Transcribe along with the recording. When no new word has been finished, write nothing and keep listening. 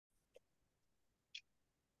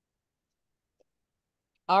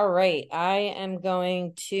All right, I am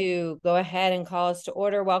going to go ahead and call us to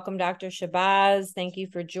order. Welcome, Dr. Shabazz. Thank you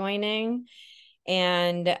for joining.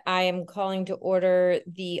 And I am calling to order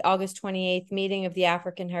the August 28th meeting of the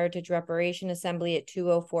African Heritage Reparation Assembly at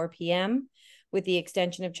 2:04 p.m. With the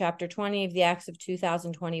extension of Chapter 20 of the Acts of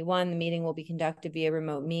 2021, the meeting will be conducted via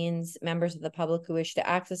remote means. Members of the public who wish to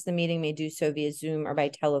access the meeting may do so via Zoom or by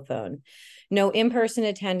telephone. No in-person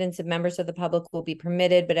attendance of members of the public will be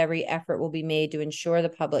permitted, but every effort will be made to ensure the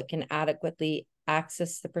public can adequately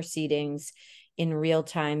access the proceedings in real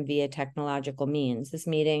time via technological means. This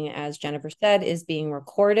meeting, as Jennifer said, is being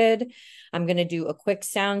recorded. I'm going to do a quick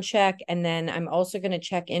sound check, and then I'm also going to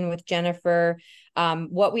check in with Jennifer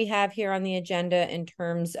what we have here on the agenda in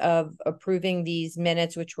terms of approving these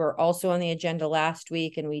minutes, which were also on the agenda last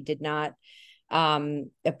week and we did not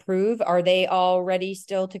approve. Are they all ready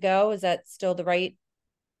still to go? Is that still the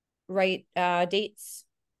right dates?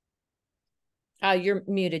 You're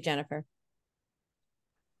muted, Jennifer.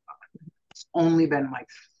 It's only been like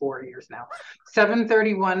 4 years now.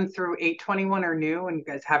 7:31 through 8:21 are new, and you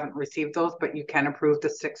guys haven't received those, but you can approve the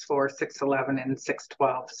 6:4, 6:11, and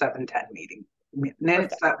 6:12, 7:10 meeting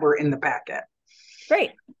minutes that were in the packet.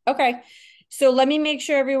 Great. Okay. So let me make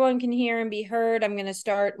sure everyone can hear and be heard. I'm going to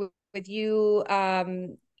start with you, Hala.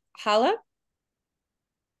 I can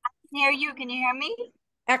hear you. Can you hear me?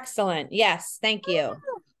 Excellent. Yes. Thank you.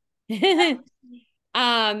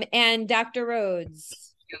 And Dr. Rhodes.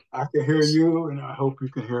 I can hear you, and I hope you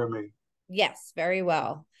can hear me. Yes, very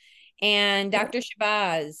well. And Dr.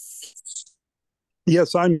 Shabazz.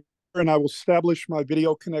 Yes, I'm here, and I will establish my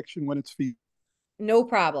video connection when it's feasible. No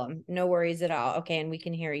problem. No worries at all. Okay, and we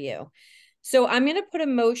can hear you. So I'm going to put a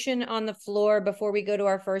motion on the floor before we go to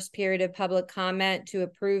our first period of public comment to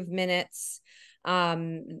approve minutes.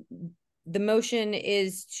 The motion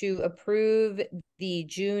is to approve the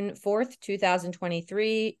June 4th,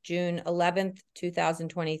 2023, June 11th,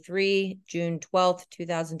 2023, June 12th,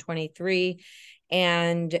 2023,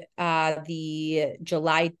 and the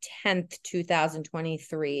July 10th,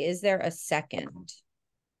 2023. Is there a second?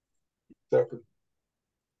 Second.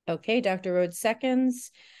 Okay, Dr. Rhodes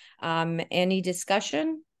seconds. Any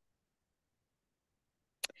discussion?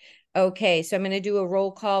 Okay, so I'm going to do a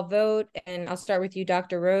roll call vote, and I'll start with you,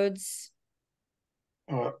 Dr. Rhodes.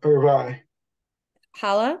 Aye.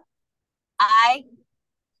 Hala? Aye.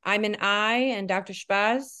 I'm an aye, and Dr.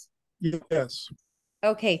 Shabazz? Yes.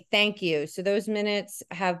 Okay, thank you. So those minutes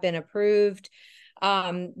have been approved.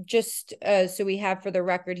 Just so we have for the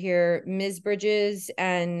record here, Ms. Bridges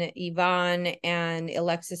and Yvonne and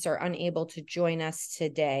Alexis are unable to join us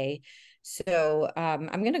today. So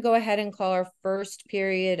I'm going to go ahead and call our first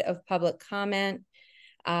period of public comment.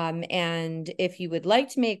 And if you would like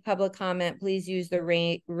to make public comment, please use the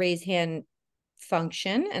raise hand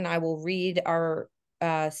function, and I will read our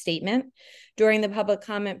statement. During the public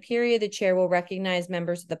comment period, the chair will recognize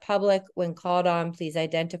members of the public. When called on, please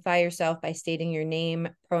identify yourself by stating your name,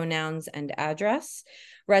 pronouns, and address.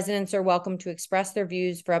 Residents are welcome to express their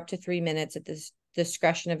views for up to 3 minutes at the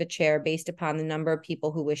discretion of a chair based upon the number of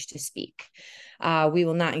people who wish to speak. We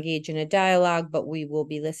will not engage in a dialogue, but we will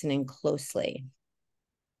be listening closely.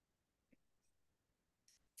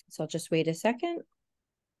 So I'll just wait a second.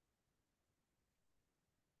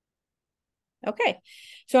 Okay,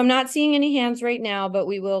 so I'm not seeing any hands right now, but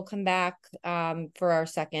we will come back for our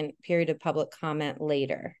second period of public comment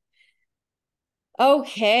later.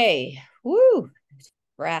 Okay, woo,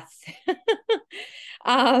 breath.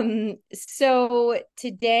 So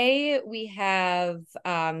today we have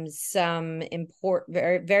some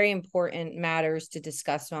very important matters to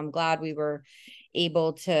discuss. So I'm glad we were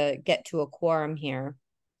able to get to a quorum here.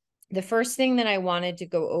 The first thing that I wanted to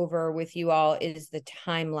go over with you all is the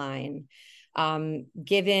timeline.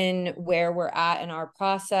 Given where we're at in our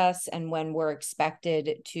process and when we're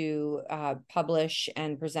expected to publish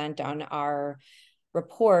and present on our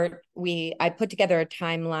report, I put together a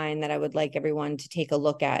timeline that I would like everyone to take a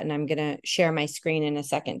look at, and I'm going to share my screen in a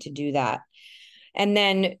second to do that. And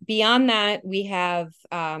then beyond that, we have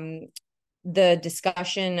the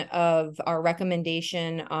discussion of our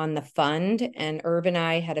recommendation on the fund, and Irv and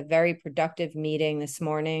I had a very productive meeting this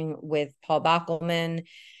morning with Paul Bockelman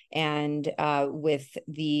and with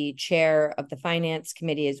the chair of the finance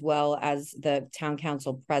committee, as well as the town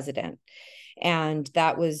council president. And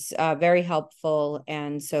that was very helpful.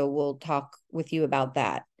 And so we'll talk with you about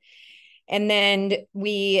that. And then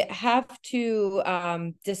we have to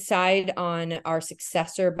decide on our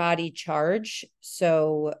successor body charge.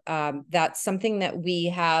 So that's something that we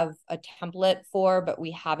have a template for, but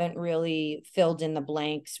we haven't really filled in the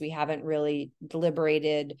blanks. We haven't really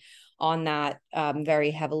deliberated on that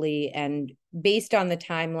very heavily. And based on the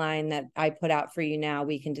timeline that I put out for you now,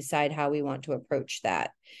 we can decide how we want to approach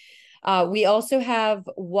that. We also have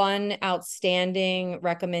one outstanding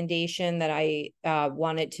recommendation that I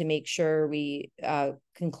wanted to make sure we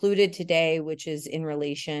concluded today, which is in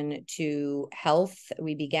relation to health.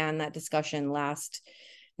 We began that discussion last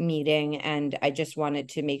meeting, and I just wanted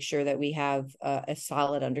to make sure that we have a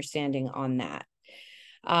solid understanding on that.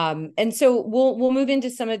 And so we'll move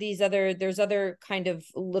into some of these there's other kind of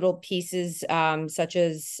little pieces, such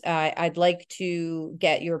as I'd like to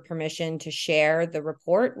get your permission to share the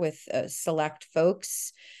report with select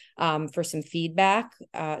folks for some feedback,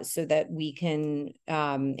 so that we can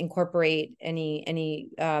incorporate any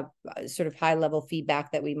sort of high level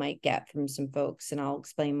feedback that we might get from some folks, and I'll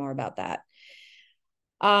explain more about that.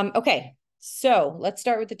 Okay, so let's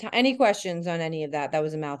start with any questions on any of that? That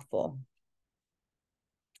was a mouthful.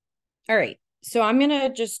 All right, so I'm going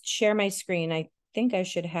to just share my screen. I think I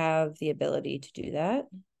should have the ability to do that.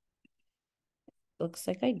 Looks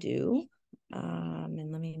like I do.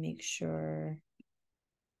 And let me make sure.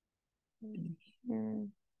 Here.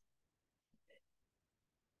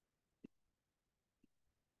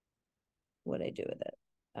 What I do with it.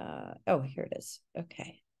 Oh, here it is.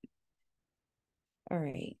 Okay. All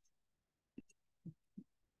right.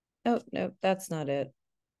 Oh, no, that's not it.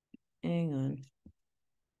 Hang on.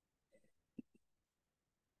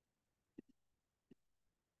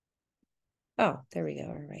 Oh, there we go.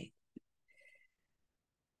 All right.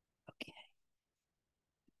 Okay.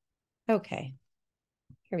 Okay.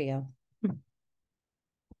 Here we go.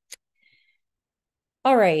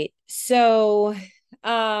 All right. So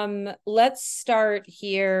let's start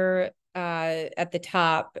here at the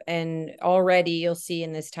top, and already you'll see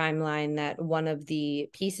in this timeline that one of the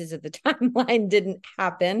pieces of the timeline didn't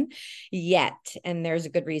happen yet, and there's a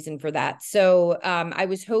good reason for that. So I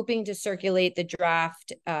was hoping to circulate the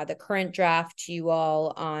draft, the current draft, to you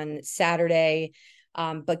all on Saturday.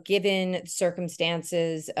 But given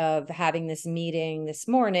circumstances of having this meeting this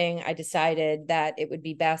morning, I decided that it would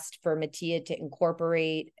be best for Mattia to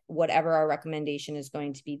incorporate whatever our recommendation is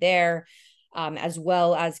going to be there, as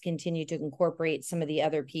well as continue to incorporate some of the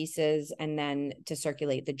other pieces, and then to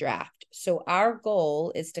circulate the draft. So our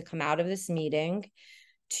goal is to come out of this meeting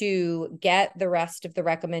to get the rest of the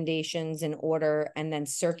recommendations in order, and then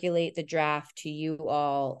circulate the draft to you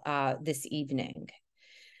all this evening.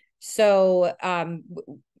 So,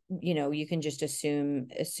 you know, you can just assume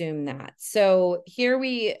that. So here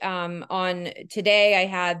we, on today, I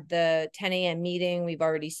had the 10 a.m. meeting. We've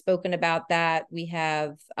already spoken about that. We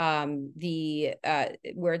have where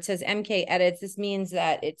it says MK edits. This means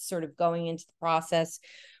that it's sort of going into the process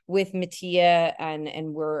with Mattia,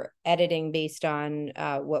 and we're editing based on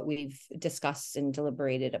what we've discussed and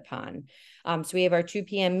deliberated upon. So we have our 2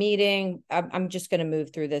 p.m. meeting. I'm just going to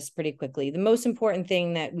move through this pretty quickly. The most important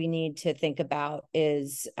thing that we need to think about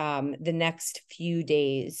is the next few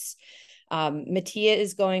days. Mattia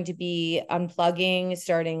is going to be unplugging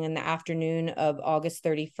starting in the afternoon of August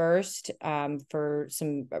 31st for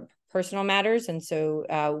some personal matters, and so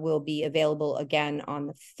we'll be available again on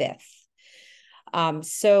the 5th.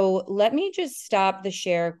 So let me just stop the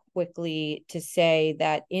share quickly to say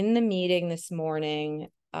that in the meeting this morning,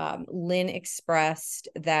 Lynn expressed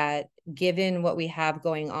that given what we have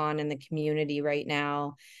going on in the community right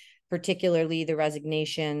now, particularly the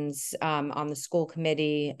resignations on the school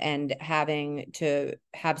committee and having to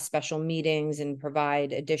have special meetings and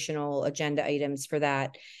provide additional agenda items for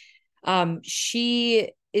that,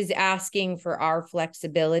 she is asking for our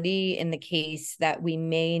flexibility in the case that we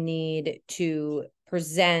may need to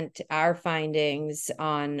present our findings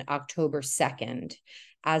on October 2nd,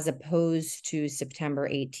 as opposed to September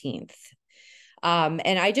 18th.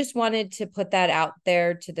 And I just wanted to put that out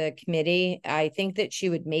there to the committee. I think that she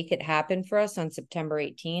would make it happen for us on September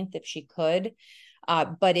 18th if she could.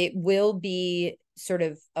 But it will be sort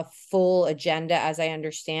of a full agenda as I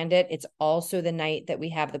understand it. It's also the night that we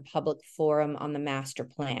have the public forum on the master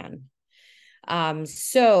plan.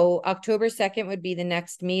 So October 2nd would be the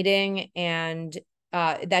next meeting. And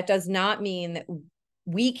that does not mean that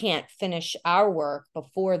we can't finish our work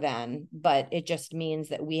before then, but it just means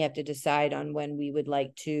that we have to decide on when we would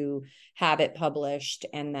like to have it published.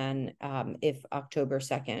 And then if October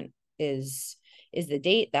 2nd is the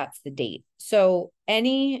date, that's the date. So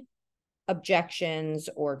any objections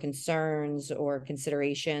or concerns or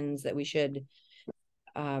considerations that we should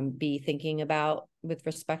be thinking about with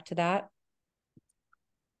respect to that?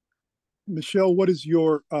 Michelle, what is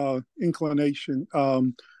your inclination?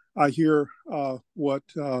 I hear what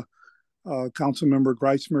Councilmember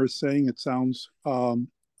Greismer is saying. It sounds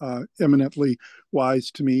eminently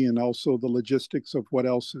wise to me, and also the logistics of what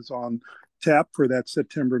else is on tap for that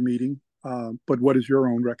September meeting. But what is your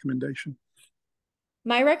own recommendation?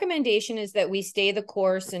 My recommendation is that we stay the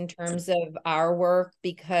course in terms of our work,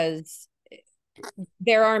 because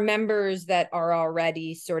there are members that are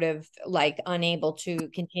already sort of like unable to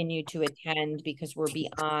continue to attend because we're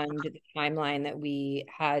beyond the timeline that we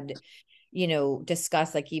had,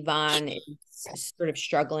 discussed. Like Yvonne is sort of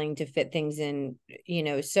struggling to fit things in,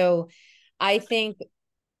 so I think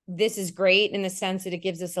this is great in the sense that it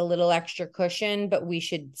gives us a little extra cushion, but we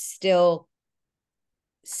should still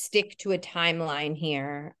stick to a timeline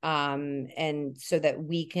here, and so that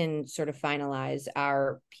we can sort of finalize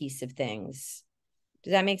our piece of things.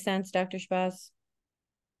 Does that make sense, Dr. Shabazz?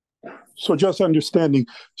 So just understanding,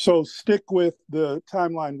 so stick with the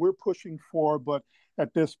timeline we're pushing for, but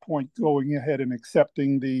at this point, going ahead and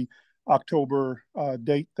accepting the October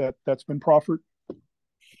date that's been proffered?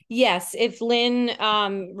 Yes, if Lynn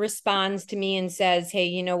responds to me and says, hey,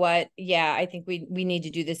 you know what? Yeah, I think we need to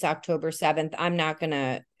do this October 7th.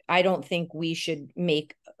 I don't think we should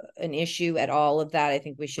make an issue at all of that. I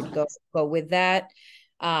think we should go with that.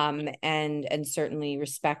 And certainly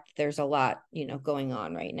respect there's a lot, going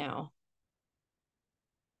on right now.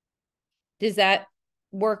 Does that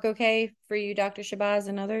work okay for you, Dr. Shabazz,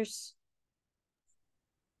 and others?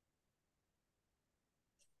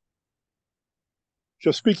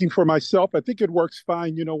 Just speaking for myself, I think it works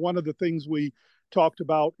fine. One of the things we talked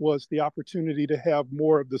about was the opportunity to have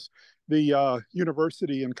more of the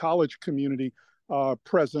university and college community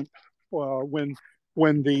present when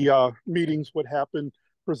the meetings would happen,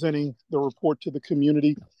 presenting the report to the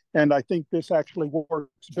community. And I think this actually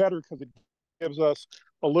works better because it gives us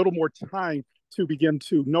a little more time to begin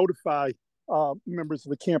to notify members of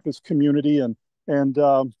the campus community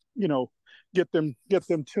and get them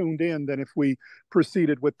tuned in than if we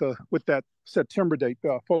proceeded with that September date.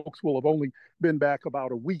 Folks will have only been back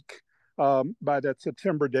about a week by that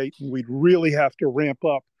September date, and we'd really have to ramp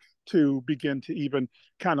up to begin to even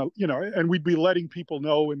kind of, and we'd be letting people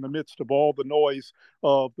know in the midst of all the noise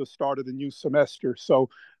of the start of the new semester. So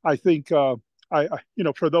I think, for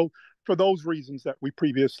those reasons that we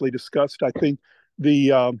previously discussed, I think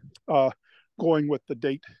the going with the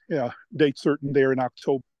date certain there in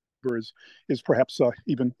October is perhaps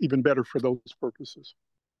even better for those purposes.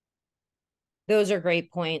 Those are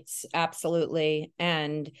great points. Absolutely.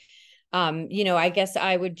 And, I guess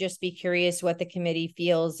I would just be curious what the committee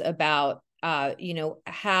feels about,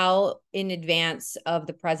 how in advance of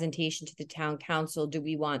the presentation to the town council, do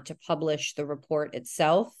we want to publish the report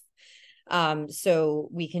itself? So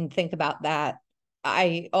we can think about that.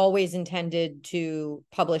 I always intended to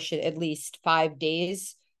publish it at least 5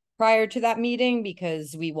 days prior to that meeting,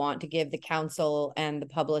 because we want to give the council and the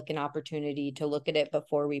public an opportunity to look at it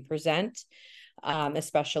before we present,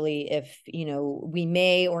 especially if, we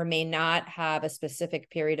may or may not have a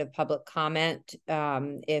specific period of public comment.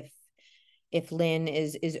 If Lynn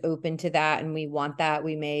is open to that and we want that,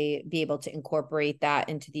 we may be able to incorporate that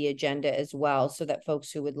into the agenda as well, so that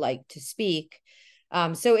folks who would like to speak.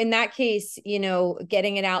 So in that case,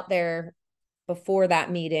 getting it out there before that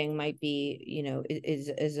meeting might be,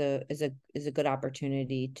 is a good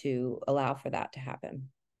opportunity to allow for that to happen.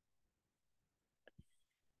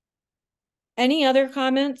 Any other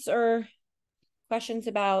comments or questions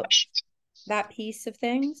about that piece of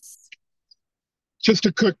things? Just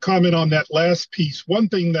a quick comment on that last piece. One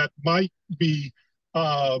thing that might be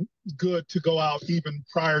good to go out even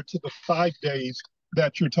prior to the 5 days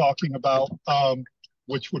that you're talking about,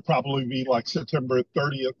 which would probably be like September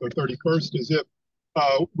 30th or 31st, is if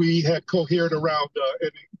we had cohered around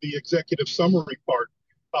the executive summary part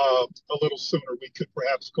a little sooner. We could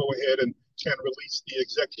perhaps go ahead and release the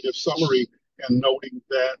executive summary, and noting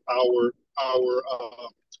that our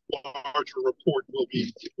larger report will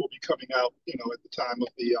be coming out, at the time of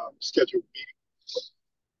the scheduled meeting.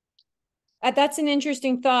 That's an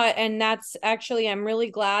interesting thought. And that's actually, I'm really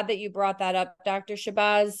glad that you brought that up, Dr.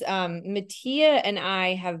 Shabazz. Mattia and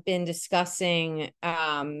I have been discussing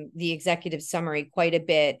the executive summary quite a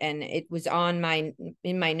bit, and it was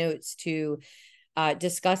in my notes to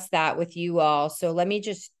discuss that with you all. So let me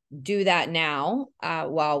just do that now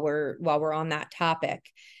while we're on that topic.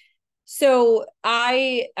 So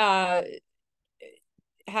I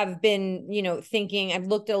have been, thinking, I've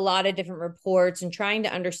looked at a lot of different reports and trying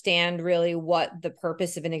to understand really what the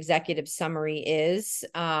purpose of an executive summary is.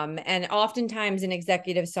 And oftentimes an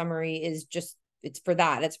executive summary is just, it's for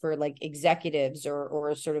that. It's for like executives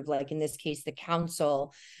or sort of like in this case, the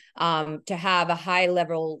council, to have a high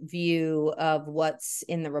level view of what's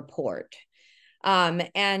in the report.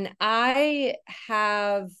 And I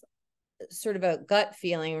have sort of a gut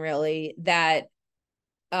feeling really that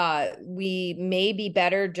we may be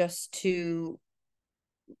better just to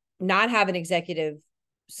not have an executive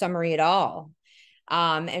summary at all,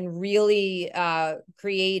 and really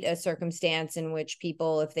create a circumstance in which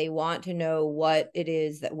people, if they want to know what it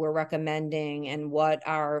is that we're recommending and what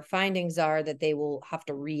our findings are, that they will have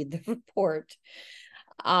to read the report.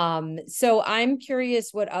 So I'm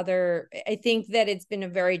curious I think that it's been a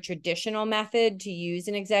very traditional method to use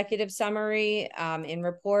an executive summary in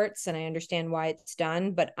reports, and I understand why it's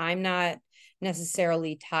done, but I'm not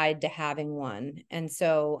necessarily tied to having one. And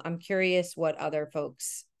so I'm curious what other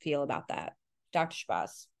folks feel about that. Dr.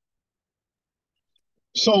 Shabazz.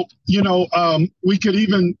 So, we could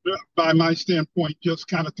even, by my standpoint, just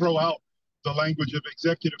kind of throw out the language of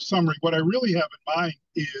executive summary. What I really have in mind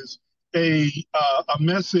is a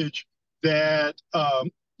message that,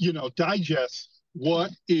 digests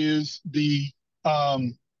what is the,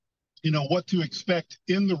 what to expect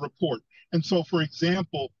in the report. And so, for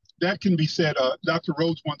example, that can be said, Dr.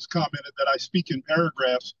 Rhodes once commented that I speak in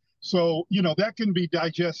paragraphs. So, that can be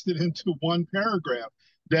digested into one paragraph,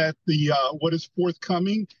 that the what is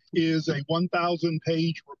forthcoming is a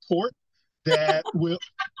 1,000-page report that will,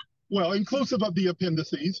 well, inclusive of the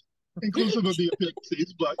appendices, but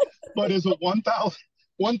is a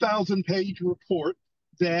 1,000-page report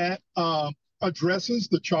that addresses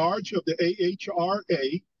the charge of the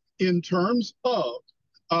AHRA in terms of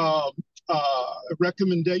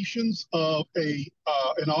recommendations of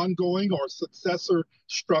an ongoing or successor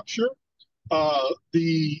structure,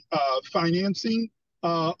 the financing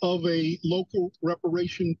of a local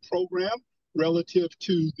reparation program relative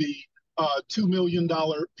to the $2 million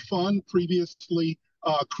fund previously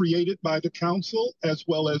created by the council, as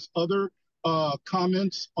well as other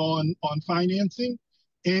comments on financing,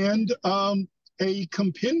 and a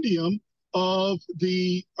compendium of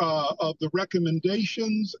the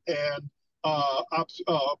recommendations and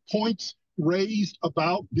points raised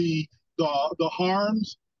about the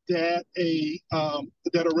harms that a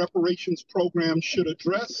reparations program should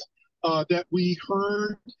address, that we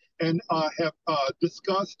heard and have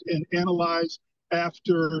discussed and analyzed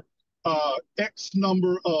after X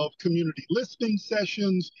number of community listening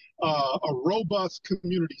sessions, a robust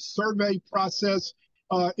community survey process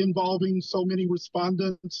involving so many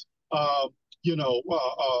respondents,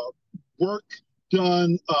 work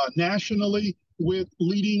done nationally with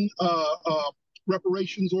leading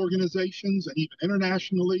reparations organizations and even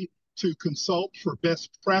internationally to consult for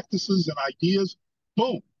best practices and ideas.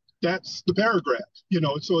 Boom, that's the paragraph.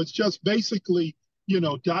 So it's just basically,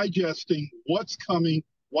 digesting what's coming,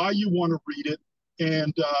 why you want to read it,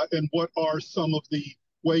 and what are some of the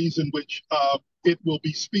ways in which it will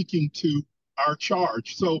be speaking to our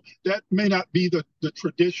charge. So that may not be the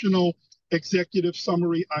traditional executive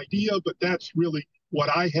summary idea, but that's really what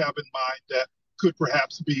I have in mind that could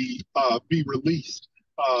perhaps be released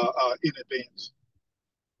in advance.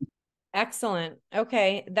 Excellent.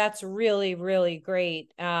 Okay, that's really, really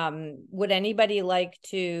great. Would anybody like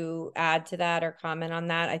to add to that or comment on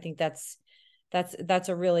that? I think that's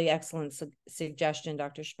a really excellent suggestion,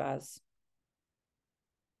 Dr. Shabazz.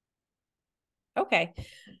 Okay.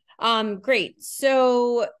 Great.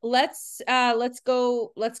 So let's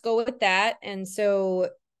go with that. And so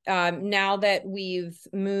now that we've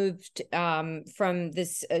moved from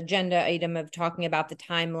this agenda item of talking about the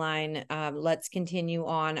timeline, let's continue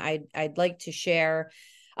on. I'd like to share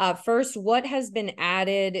first what has been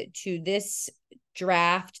added to this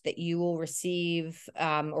draft that you will receive,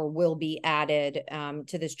 or will be added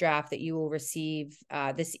to this draft that you will receive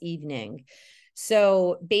this evening.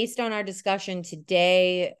 So based on our discussion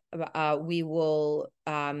today, we will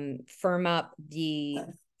firm up the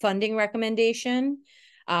funding recommendation.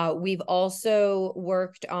 We've also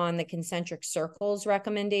worked on the concentric circles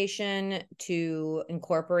recommendation to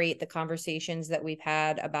incorporate the conversations that we've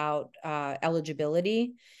had about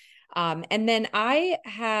eligibility. And then I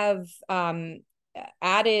have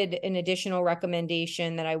added an additional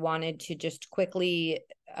recommendation that I wanted to just quickly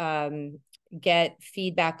get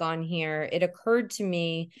feedback on here. It occurred to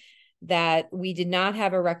me that we did not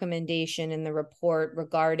have a recommendation in the report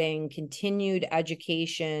regarding continued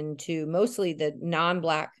education to mostly the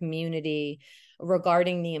non-Black community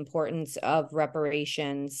regarding the importance of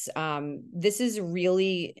reparations. This is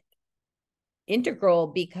really integral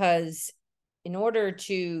because in order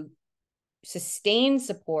to sustain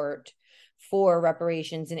support for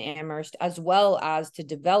reparations in Amherst, as well as to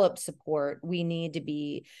develop support, we need to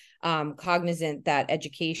be cognizant that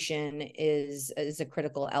education is a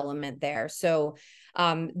critical element there. So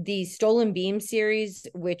the Stolen Beam series,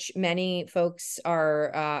 which many folks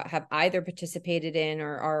are have either participated in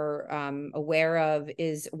or are aware of,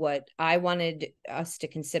 is what I wanted us to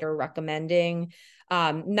consider recommending,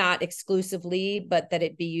 not exclusively, but that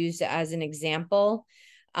it be used as an example.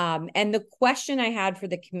 And the question I had for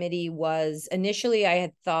the committee was, initially I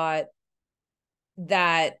had thought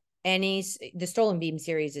that the Stolen Beam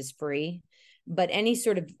series is free, but any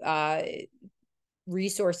sort of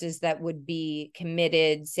resources that would be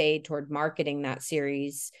committed, say, toward marketing that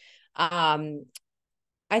series,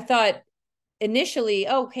 I thought initially,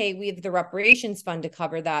 okay, we have the reparations fund to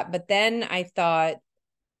cover that. But then I thought,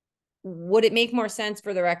 would it make more sense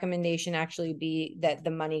for the recommendation actually be that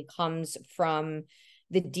the money comes from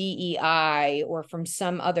the DEI or from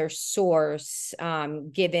some other source,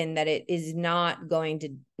 given that it is not going to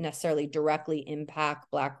necessarily directly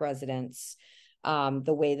impact Black residents the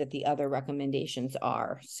way that the other recommendations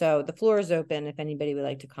are? So the floor is open if anybody would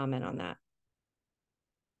like to comment on that.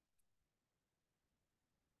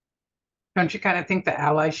 Don't you kind of think the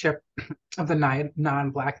allyship of the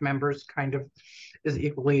non-Black members kind of is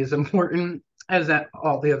equally as important as that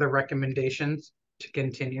all the other recommendations to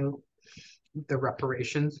continue the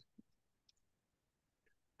reparations?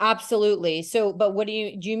 Absolutely. So, but what do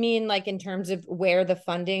you mean, like, in terms of where the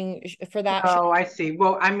funding for that? Oh, I see.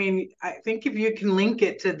 Well, I mean, I think if you can link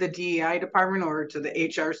it to the DEI department or to the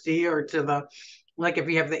HRC or to the, like if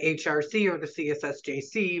you have the HRC or the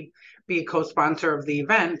CSSJC be a co-sponsor of the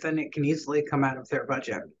event, then it can easily come out of their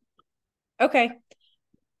budget. Okay.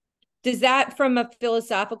 Does that, from a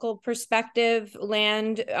philosophical perspective,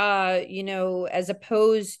 land, as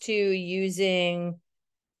opposed to using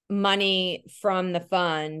money from the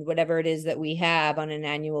fund, whatever it is that we have on an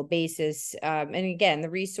annual basis? And again, the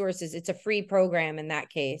resources, it's a free program in that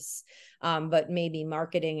case, but maybe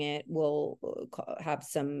marketing it will have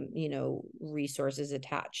some, resources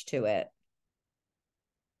attached to it.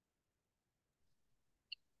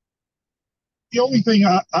 The only thing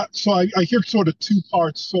I hear sort of two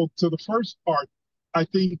parts. So to the first part, I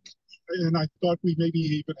think, and I thought we maybe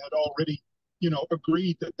even had already,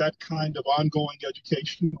 agreed that that kind of ongoing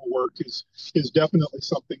educational work is definitely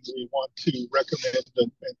something we want to recommend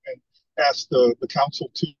and ask the council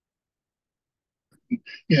to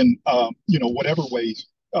in whatever ways.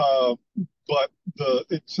 But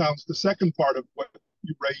it sounds the second part of what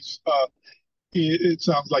you raised, it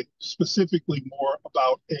sounds like specifically more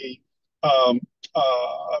about a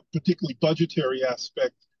particularly budgetary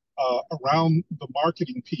aspect around the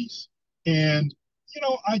marketing piece. And,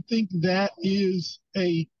 I think that is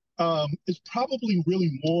probably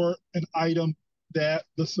really more an item that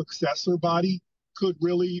the successor body could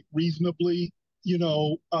really reasonably,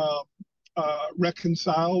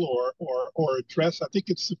 reconcile or address. I think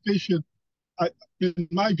it's sufficient. In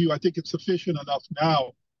my view, I think it's sufficient enough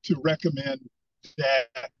now to recommend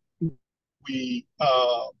that we,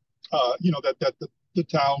 that the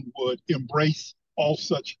town would embrace all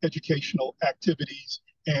such educational activities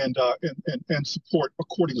and support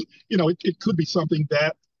accordingly. It could be something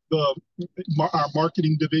that our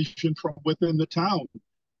marketing division from within the town,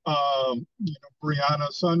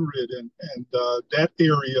 Brianna Sunrid and that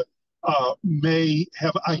area may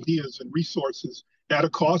have ideas and resources at a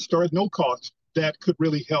cost or at no cost that could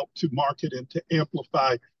really help to market and to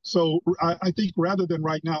amplify. So I think rather than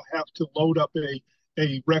right now have to load up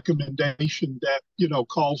a recommendation that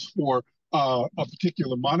calls for a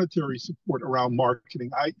particular monetary support around marketing,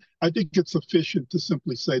 I think it's sufficient to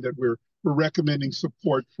simply say that we're recommending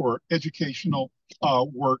support for educational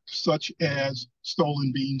work such as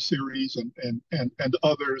Stolen Beam series and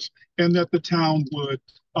others, and that the town would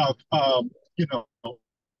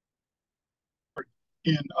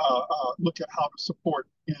look at how to support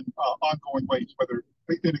in ongoing ways, whether,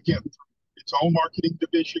 and again, through its own marketing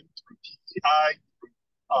division, through TEI, through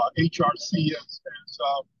HRC, as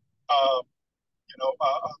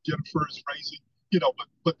Jennifer is raising,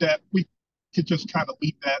 but that we could just kind of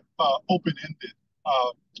leave that open-ended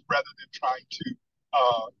rather than trying to,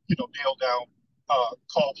 nail down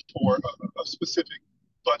calls for a specific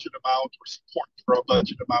budget amount or support for a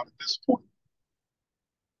budget amount at this point.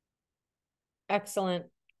 Excellent.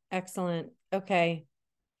 Excellent. Okay.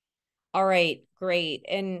 All right, great.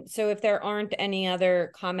 And so if there aren't any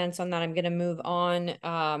other comments on that, I'm going to move on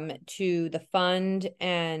to the fund.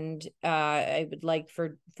 And I would like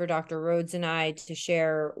for Dr. Rhodes and I to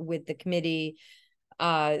share with the committee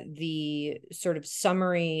the sort of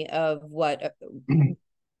summary of what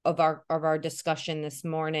of our discussion this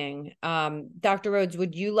morning. Dr. Rhodes,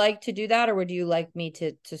 would you like to do that, or would you like me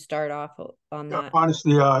to start off on that?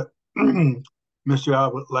 Honestly, Mr. I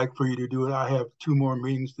would like for you to do it. I have 2 more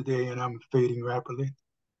meetings today and I'm fading rapidly.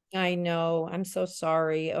 I know. I'm so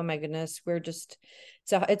sorry. Oh my goodness. We're just,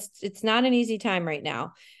 so it's not an easy time right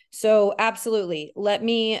now. So absolutely. Let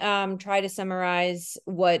me try to summarize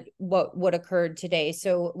what occurred today.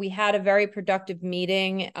 So we had a very productive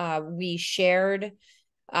meeting. We shared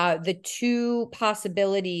the 2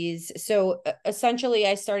 possibilities. So essentially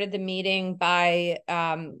I started the meeting by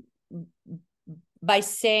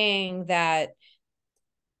saying that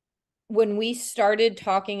when we started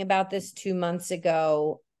talking about this 2 months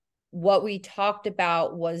ago, what we talked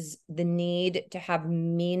about was the need to have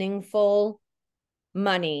meaningful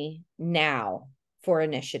money now for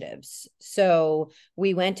initiatives. So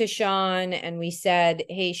we went to Sean and we said,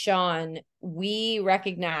 hey, Sean, we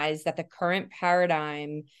recognize that the current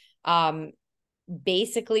paradigm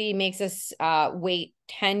basically makes us wait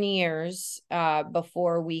 10 years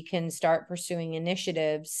before we can start pursuing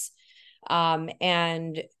initiatives.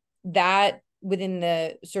 And that within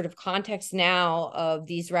the sort of context now of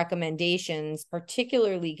these recommendations,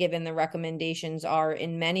 particularly given the recommendations are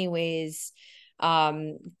in many ways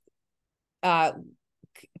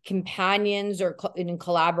companions or in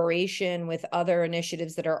collaboration with other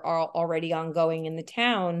initiatives that are already ongoing in the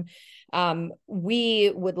town,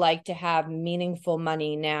 we would like to have meaningful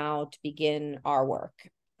money now to begin our work.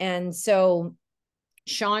 And so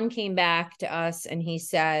Sean came back to us and he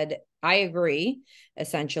said, I agree,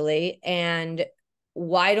 essentially. And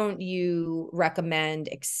why don't you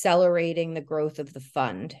recommend accelerating the growth of the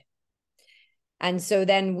fund? And so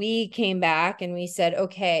then we came back and we said,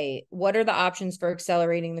 okay, what are the options for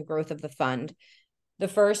accelerating the growth of the fund? The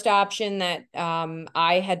first option that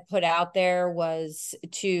I had put out there was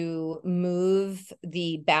to move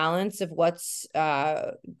the balance of what's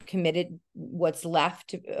committed, what's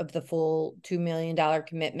left of the full $2 million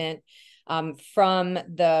commitment from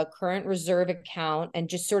the current reserve account and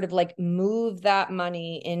just sort of like move that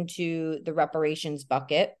money into the reparations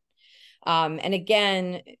bucket. And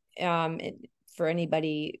again, for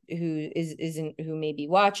anybody who who may be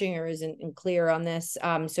watching or isn't clear on this,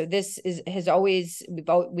 so this has always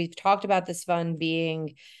we've talked about this fund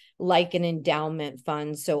being like an endowment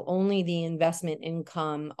fund, so only the investment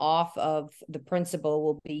income off of the principal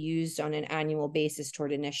will be used on an annual basis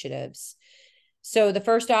toward initiatives. So the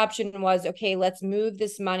first option was, okay, let's move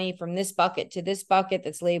this money from this bucket to this bucket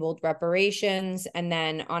that's labeled reparations. And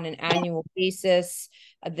then on an annual basis,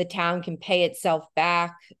 the town can pay itself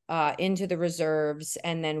back into the reserves.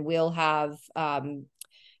 And then we'll have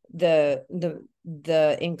the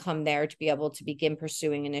income there to be able to begin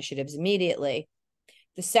pursuing initiatives immediately.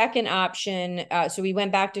 The second option, so we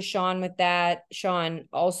went back to Sean with that. Sean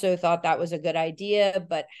also thought that was a good idea,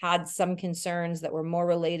 but had some concerns that were more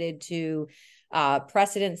related to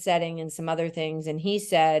precedent setting and some other things. And he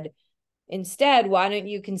said, instead, why don't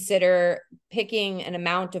you consider picking an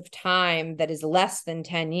amount of time that is less than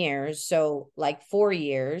 10 years, so like 4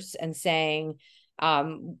 years, and saying,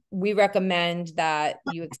 we recommend that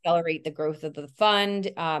you accelerate the growth of the fund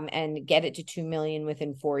and get it to 2 million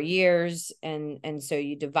within 4 years. And so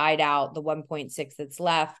you divide out the 1.6 that's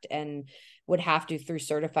left and would have to, through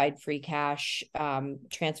certified free cash,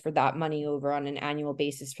 transfer that money over on an annual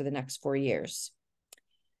basis for the next 4 years.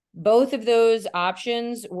 Both of those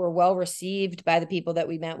options were well received by the people that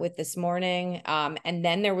we met with this morning. And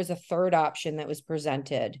then there was a third option that was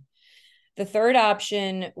presented. The third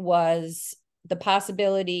option was the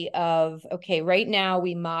possibility of, okay, right now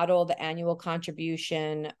we model the annual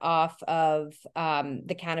contribution off of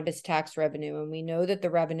the cannabis tax revenue, and we know that the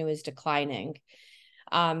revenue is declining.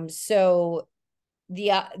 So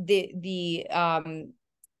the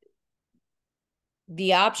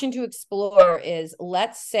option to explore is,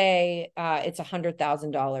 let's say it's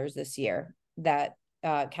 $100,000 this year, that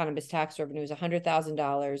cannabis tax revenue is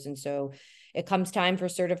 $100,000. And so it comes time for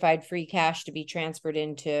certified free cash to be transferred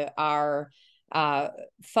into our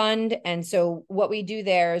fund. And so what we do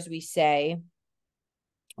there is we say,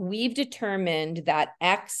 we've determined that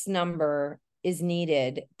X number is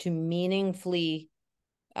needed to meaningfully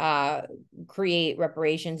create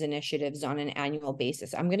reparations initiatives on an annual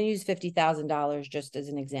basis. I'm going to use $50,000 just as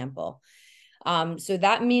an example. So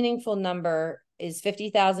that meaningful number is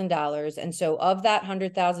 $50,000. And so of that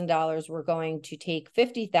 $100,000, we're going to take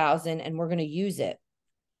 50,000 and we're going to use it.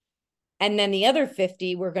 And then the other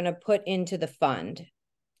 50 we're going to put into the fund.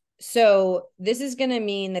 So this is going to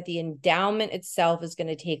mean that the endowment itself is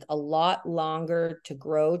going to take a lot longer to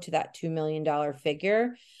grow to that $2 million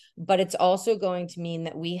figure, but it's also going to mean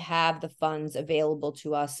that we have the funds available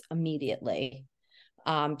to us immediately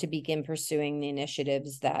to begin pursuing the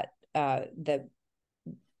initiatives that the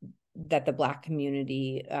Black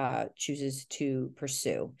community chooses to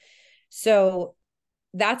pursue. So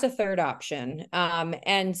that's a third option.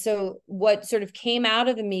 And so what sort of came out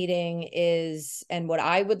of the meeting is, and what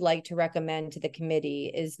I would like to recommend to the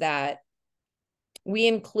committee is that we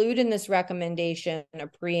include in this recommendation a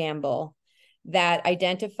preamble that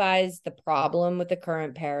identifies the problem with the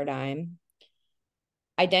current paradigm,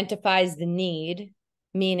 identifies the need,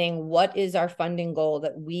 meaning what is our funding goal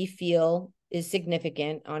that we feel is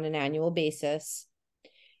significant on an annual basis,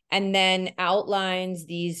 and then outlines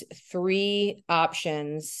these three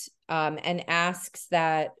options and asks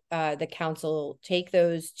that the council take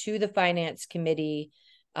those to the finance committee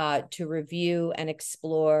to review and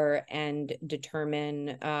explore and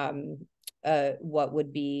determine what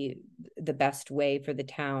would be the best way for the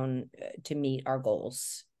town to meet our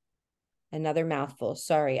goals. Another mouthful.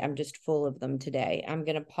 Sorry, I'm just full of them today. I'm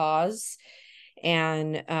going to pause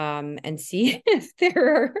and see if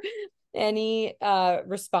there are any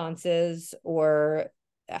responses or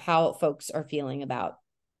how folks are feeling about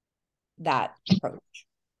that approach.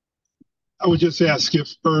 I would just ask if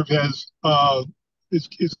Irv has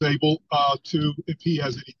is able to, if he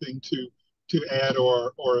has anything to add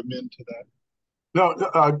or amend to that.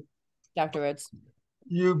 No, Dr. Rhodes.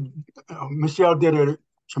 Michelle did a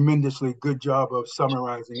tremendously good job of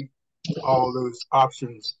summarizing all those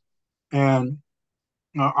options. And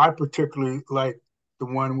I particularly like the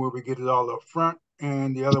one where we get it all up front.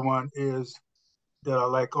 And the other one is that I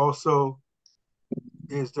like also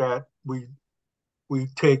is that we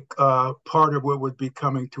take part of what would be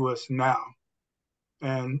coming to us now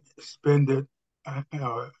and spend it,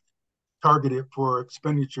 targeted for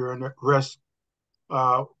expenditure, and the rest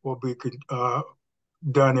will be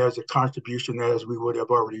done as a contribution as we would have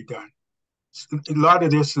already done. A lot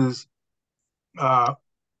of this is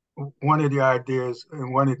one of the ideas,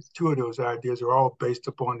 and two of those ideas are all based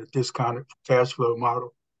upon the discounted cash flow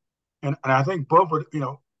model. And I think both of,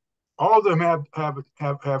 all of them have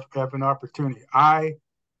an opportunity.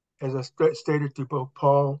 As I stated to both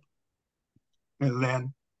Paul and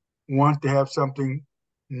Lynn, want to have something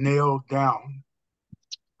nailed down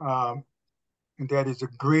and that is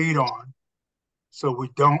agreed on, so we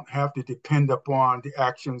don't have to depend upon the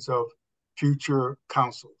actions of future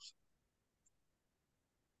councils.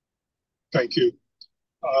 Thank you.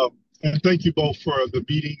 And thank you both for the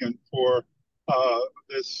meeting and for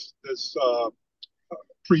this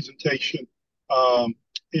presentation.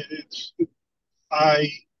 I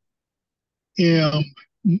am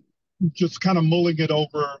just kind of mulling it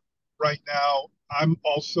over right now. I'm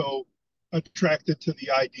also attracted to the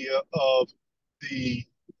idea of the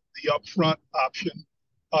upfront option,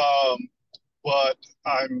 but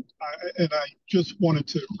I just wanted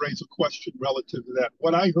to raise a question relative to that.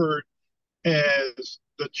 What I heard as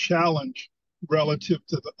the challenge relative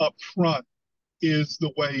to the upfront is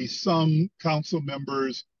the way some council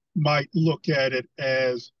members might look at it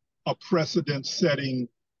as a precedent-setting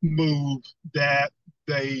move that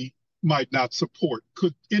they might not support.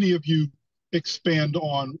 Could any of you expand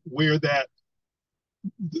on where that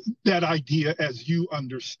idea, as you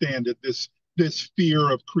understand it, this fear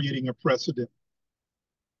of creating a precedent?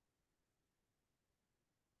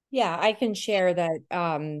 Yeah, I can share that,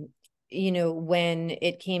 when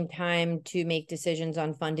it came time to make decisions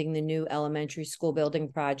on funding the new elementary school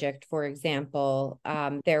building project, for example,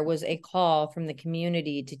 there was a call from the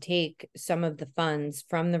community to take some of the funds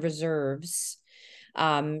from the reserves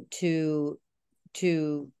to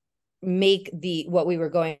make what we were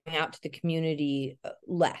going out to the community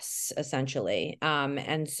less, essentially.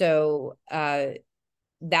 And so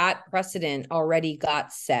that precedent already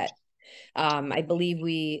got set. I believe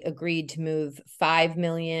we agreed to move $5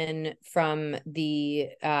 million from the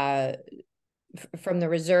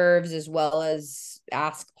reserves, as well as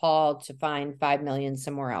ask Paul to find $5 million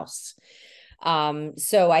somewhere else.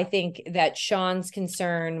 So I think that Sean's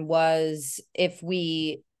concern was, if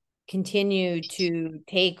we continue to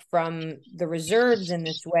take from the reserves in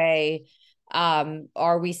this way,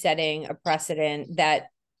 are we setting a precedent that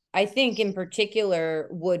I think in particular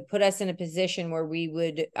would put us in a position where we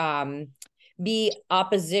would be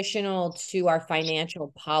oppositional to our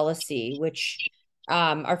financial policy, which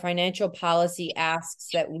our financial policy asks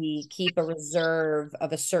that we keep a reserve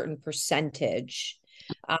of a certain percentage.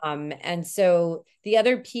 And so the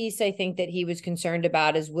other piece I think that he was concerned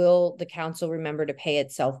about is, will the council remember to pay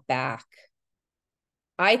itself back?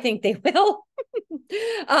 I think they will.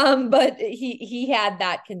 But he had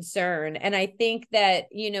that concern. And I think that,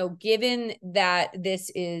 given that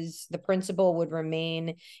this is, the principle would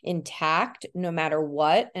remain intact no matter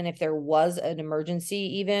what, and if there was an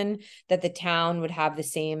emergency, even, that the town would have the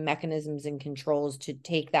same mechanisms and controls to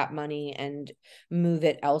take that money and move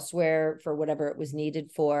it elsewhere for whatever it was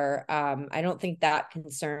needed for. I don't think that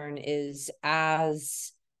concern is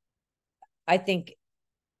as, I think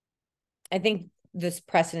this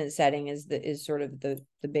precedent setting is sort of the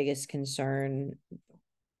biggest concern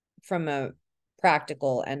from a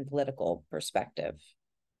practical and political perspective.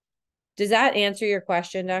 Does that answer your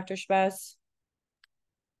question, Dr. Shabazz?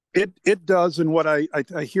 It does, and what I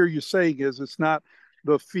hear you saying is, it's not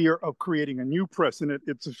the fear of creating a new precedent;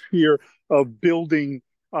 it's a fear of building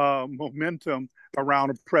momentum around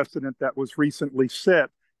a precedent that was recently set,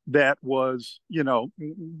 that was,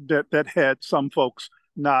 that had some folks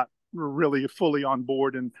not really fully on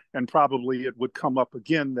board, and probably it would come up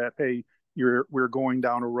again that, hey, we're going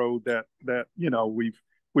down a road that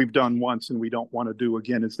we've done once and we don't want to do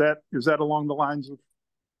again. Is that along the lines of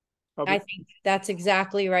I think that's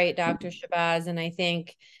exactly right, Dr. Shabazz. And I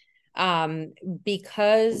think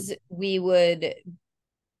because we would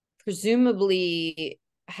presumably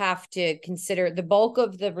have to consider, the bulk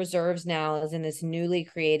of the reserves now is in this newly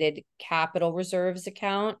created capital reserves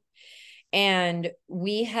account. And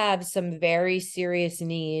we have some very serious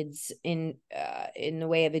needs in the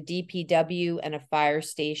way of a DPW and a fire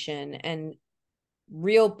station, and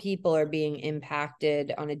real people are being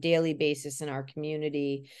impacted on a daily basis in our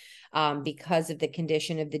community because of the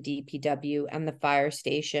condition of the DPW and the fire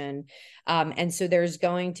station. And so there's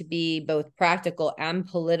going to be both practical and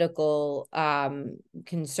political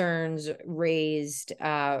concerns raised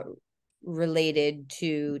related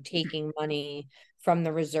to taking money from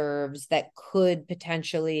the reserves that could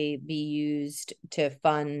potentially be used to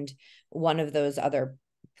fund one of those other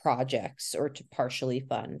projects, or to partially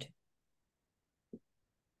fund.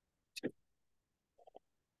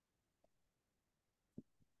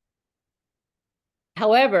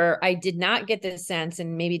 However, I did not get the sense,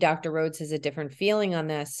 and maybe Dr. Rhodes has a different feeling on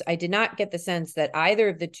this, I did not get the sense that either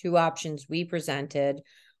of the two options we presented,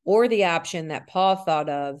 or the option that Paul thought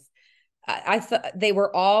of, I thought they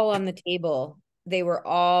were all on the table. They were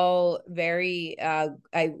all very,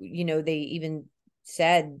 they even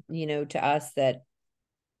said, to us that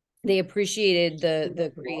they appreciated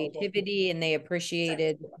the creativity, and they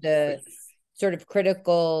appreciated the sort of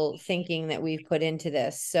critical thinking that we've put into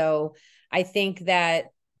this. So I think that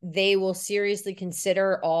they will seriously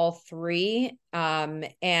consider all three.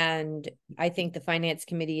 And I think the finance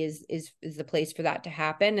committee is the place for that to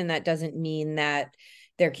happen. And that doesn't mean that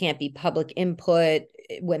there can't be public input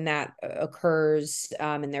when that occurs.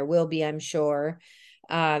 And there will be, I'm sure,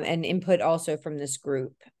 and input also from this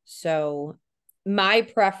group. So my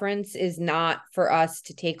preference is not for us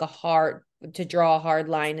to draw a hard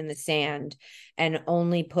line in the sand and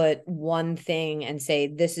only put one thing and say,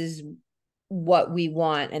 this is what we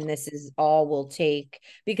want and this is all we'll take,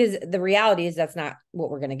 because the reality is that's not what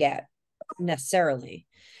we're going to get necessarily.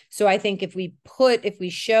 So I think if we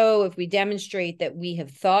demonstrate that we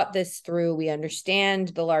have thought this through, we understand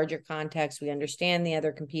the larger context, we understand the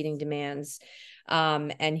other competing demands,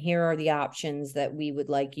 and here are the options that we would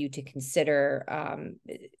like you to consider,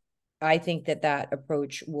 I think that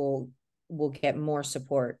approach will get more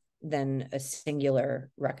support than a singular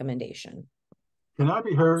recommendation. Can I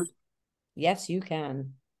be heard? Yes, you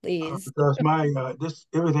can. Please. Because my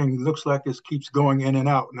everything looks like this keeps going in and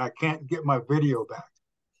out, and I can't get my video back.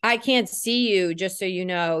 I can't see you, just so you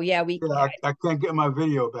know. Yeah, I can't get my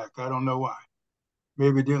video back. I don't know why.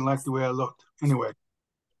 Maybe it didn't like the way I looked. Anyway.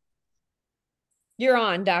 You're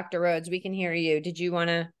on, Dr. Rhodes. We can hear you. Did you want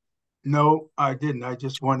to? No, I didn't. I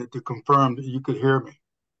just wanted to confirm that you could hear me.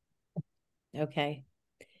 Okay.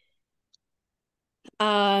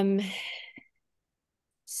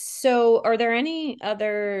 So are there any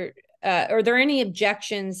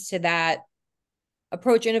objections to that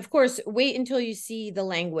approach? And of course, wait until you see the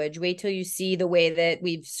language, wait till you see the way that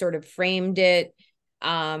we've sort of framed it.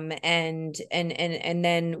 And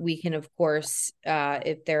then we can, of course,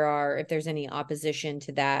 if there's any opposition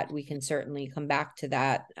to that, we can certainly come back to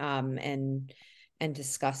that, and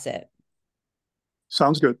discuss it.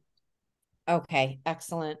 Sounds good. Okay,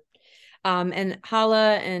 excellent. And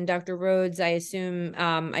Hala and Dr. Rhodes, I assume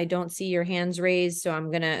I don't see your hands raised, so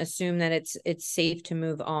I'm going to assume that it's safe to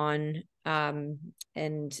move on.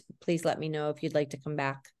 And please let me know if you'd like to come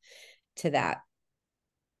back to that.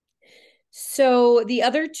 So the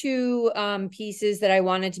other two pieces that I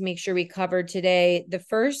wanted to make sure we covered today, the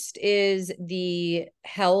first is the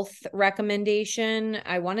health recommendation.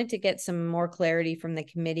 I wanted to get some more clarity from the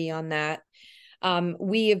committee on that.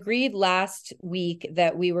 We agreed last week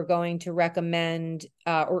that we were going to recommend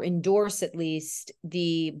or endorse at least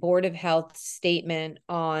the Board of Health statement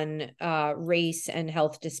on race and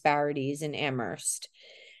health disparities in Amherst.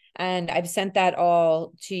 And I've sent that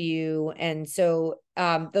all to you. And so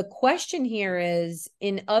the question here is,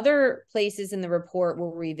 in other places in the report where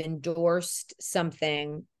we've endorsed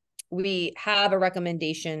something, we have a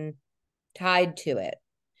recommendation tied to it.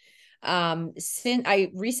 Since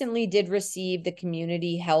I recently did receive the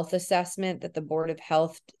community health assessment that the Board of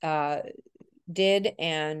Health did,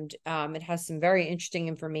 and it has some very interesting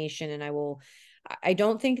information, and I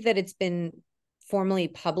don't think that it's been formally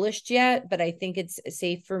published yet, but I think it's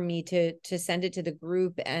safe for me to send it to the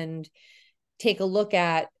group and take a look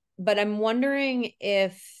at. But I'm wondering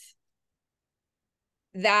if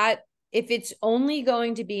it's only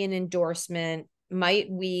going to be an endorsement,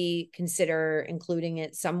 might we consider including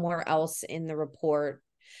it somewhere else in the report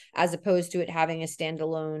as opposed to it having a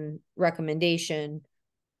standalone recommendation?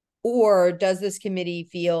 Or does this committee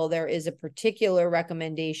feel there is a particular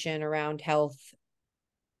recommendation around health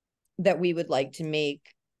that we would like to make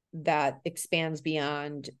that expands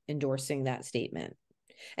beyond endorsing that statement?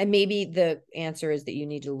 And maybe the answer is that you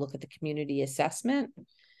need to look at the community assessment,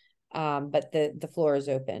 but the floor is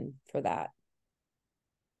open for that.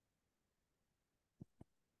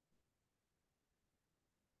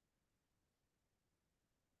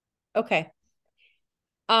 Okay.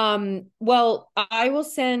 Well, I will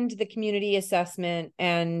send the community assessment,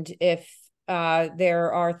 and if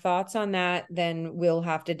there are thoughts on that, then we'll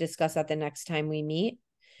have to discuss that the next time we meet.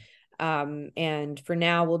 And for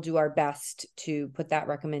now, we'll do our best to put that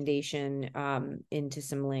recommendation into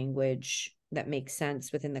some language that makes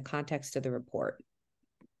sense within the context of the report.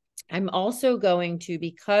 I'm also going to,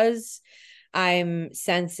 because I'm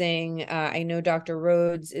sensing, I know Dr.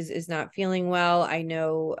 Rhodes is not feeling well. I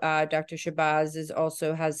know Dr. Shabazz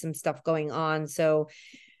also has some stuff going on. So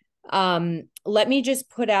let me just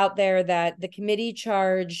put out there that the committee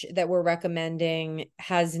charge that we're recommending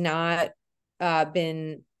has not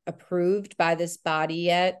been approved by this body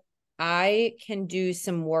yet. I can do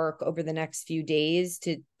some work over the next few days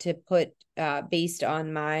to put, based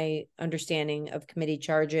on my understanding of committee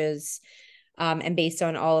charges, and based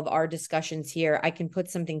on all of our discussions here, I can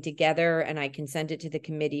put something together and I can send it to the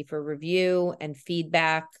committee for review and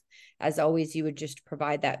feedback. As always, you would just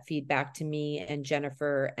provide that feedback to me and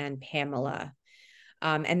Jennifer and Pamela.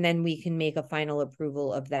 And then we can make a final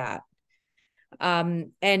approval of that.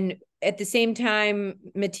 And at the same time,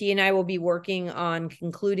 Mati and I will be working on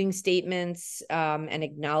concluding statements and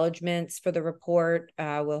acknowledgements for the report.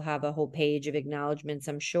 We'll have a whole page of acknowledgements,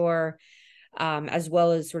 I'm sure, as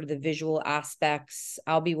well as sort of the visual aspects.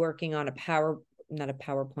 I'll be working on not a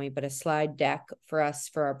PowerPoint, but a slide deck for us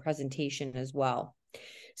for our presentation as well.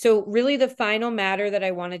 So really the final matter that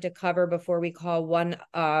I wanted to cover before we call one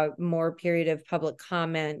more period of public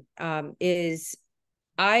comment is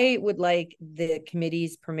I would like the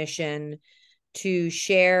committee's permission to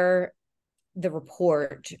share the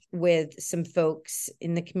report with some folks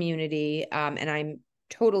in the community. And I'm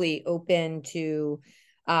totally open to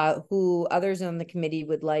who others on the committee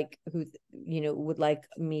would like, would like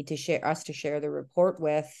me to share, us to share the report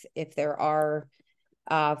with. If there are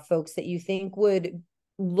folks that you think would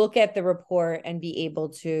look at the report and be able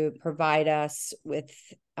to provide us with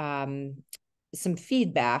some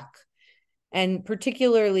feedback, and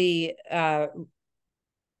particularly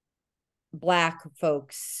Black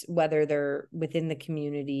folks, whether they're within the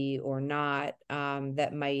community or not,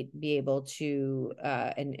 that might be able to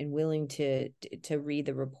and willing to read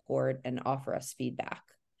the report and offer us feedback.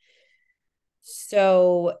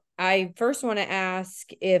 So I first want to ask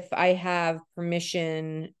if I have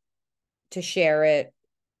permission to share it,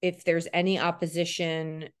 if there's any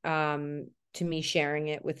opposition to me sharing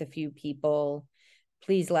it with a few people,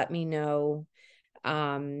 please let me know.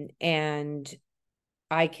 And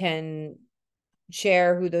I can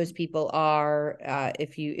share who those people are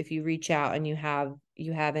if you reach out and you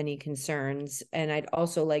have any concerns. And I'd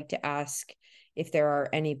also like to ask if there are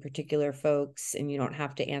any particular folks, and you don't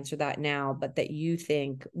have to answer that now, but that you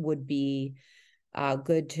think would be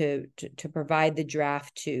good to provide the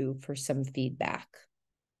draft to for some feedback.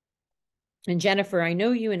 And Jennifer, I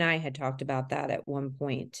know you and I had talked about that at one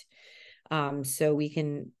point. So we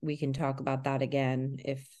can talk about that again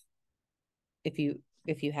if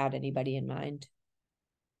you had anybody in mind.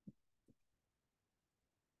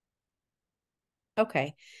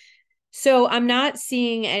 Okay. So I'm not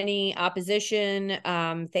seeing any opposition.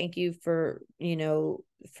 Thank you for,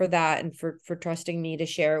 for that and for trusting me to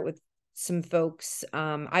share it with some folks.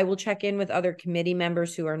 I will check in with other committee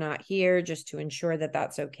members who are not here just to ensure that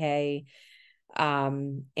that's okay.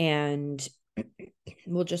 And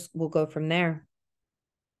we'll go from there.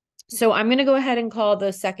 So I'm going to go ahead and call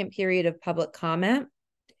the second period of public comment.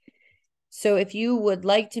 So if you would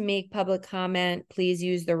like to make public comment, please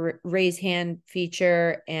use the raise hand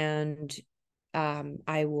feature, and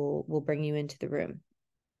we'll bring you into the room.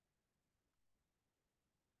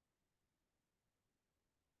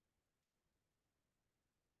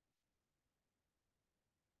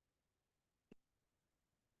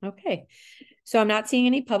 Okay, so I'm not seeing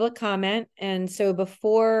any public comment. And so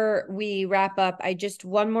before we wrap up, I just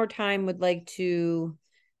one more time would like to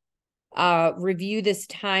review this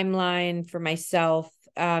timeline for myself.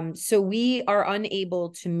 So we are unable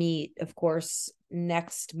to meet, of course,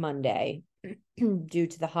 next Monday due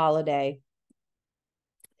to the holiday.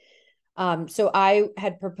 So I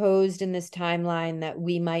had proposed in this timeline that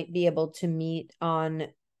we might be able to meet on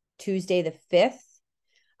Tuesday the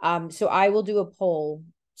 5th. So I will do a poll,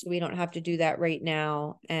 so we don't have to do that right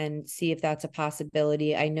now, and see if that's a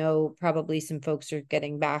possibility. I know probably some folks are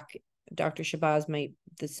getting back. Dr. Shabazz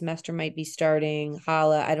the semester might be starting.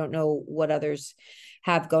 Hala, I don't know what others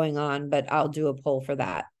have going on, but I'll do a poll for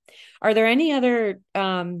that. Are there any other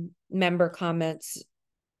member comments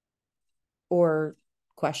or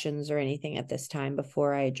questions or anything at this time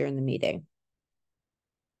before I adjourn the meeting?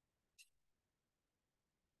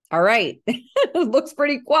 All right. It looks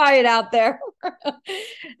pretty quiet out there.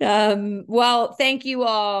 Well, thank you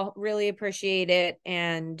all. Really appreciate it.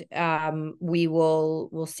 And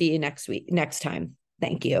we'll see you next time.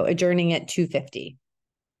 Thank you. Adjourning at 2:50.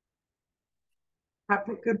 Have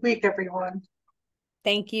a good week, everyone.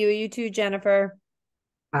 Thank you. You too, Jennifer.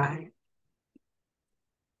 Bye.